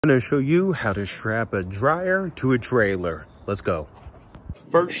I'm going to show you how to strap a dryer to a trailer. Let's go.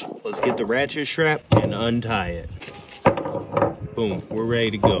 First, let's get the ratchet strap and untie it. Boom, we're ready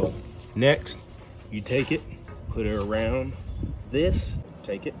to go. Next, you take it, put it around this,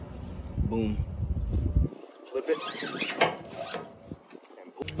 take it, boom, flip it.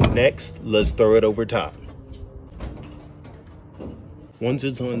 Next, let's throw it over top. Once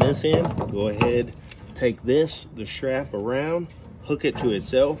it's on this end, go ahead, take this, the strap around, hook it to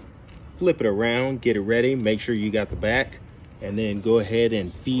itself, flip it around, get it ready, make sure you got the back, and then go ahead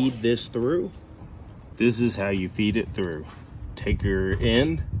and feed this through. This is how you feed it through. Take your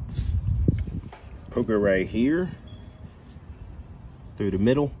end, poke it right here, through the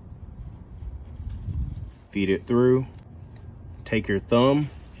middle, feed it through, take your thumb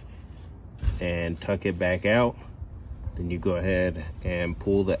and tuck it back out. Then you go ahead and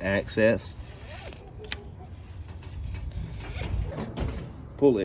pull the access